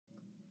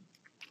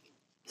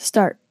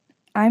Start.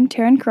 I'm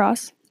Taryn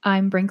Cross.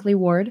 I'm Brinkley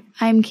Ward.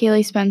 I'm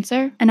Kaylee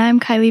Spencer. And I'm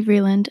Kylie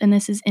Vreeland, and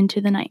this is Into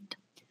the Night.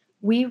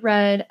 We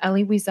read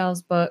Elie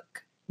Wiesel's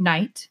book,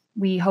 Night.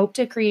 We hope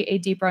to create a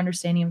deeper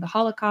understanding of the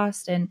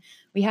Holocaust, and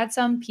we had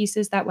some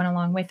pieces that went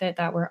along with it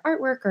that were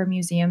artwork or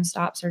museum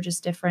stops or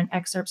just different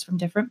excerpts from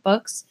different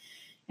books.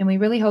 And we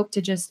really hope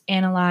to just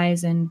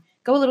analyze and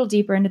go a little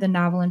deeper into the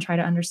novel and try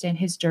to understand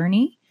his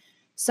journey.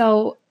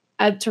 So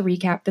to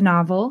recap the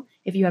novel,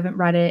 if you haven't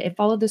read it, it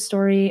followed the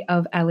story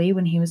of Elie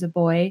when he was a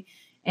boy.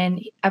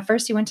 And at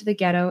first he went to the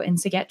ghetto in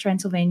Szeged,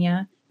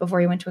 Transylvania, before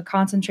he went to a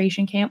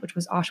concentration camp, which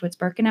was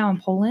Auschwitz-Birkenau in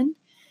Poland.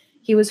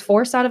 He was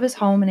forced out of his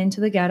home and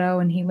into the ghetto,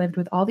 and he lived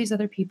with all these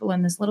other people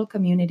in this little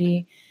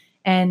community.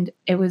 And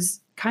it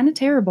was kind of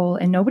terrible,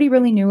 and nobody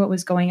really knew what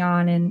was going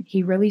on. And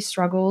he really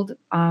struggled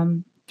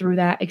through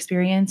that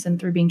experience and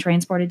through being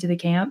transported to the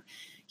camp.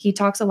 He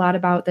talks a lot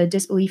about the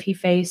disbelief he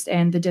faced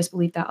and the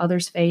disbelief that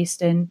others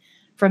faced. And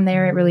from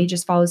there, it really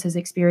just follows his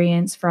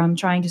experience from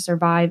trying to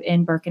survive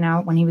in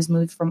Birkenau when he was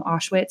moved from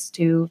Auschwitz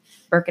to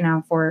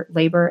Birkenau for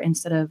labor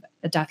instead of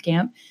a death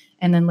camp.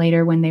 And then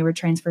later when they were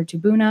transferred to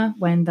Buna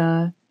when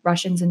the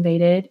Russians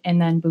invaded,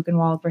 and then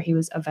Buchenwald where he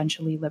was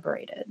eventually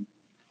liberated.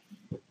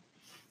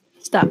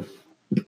 Stop.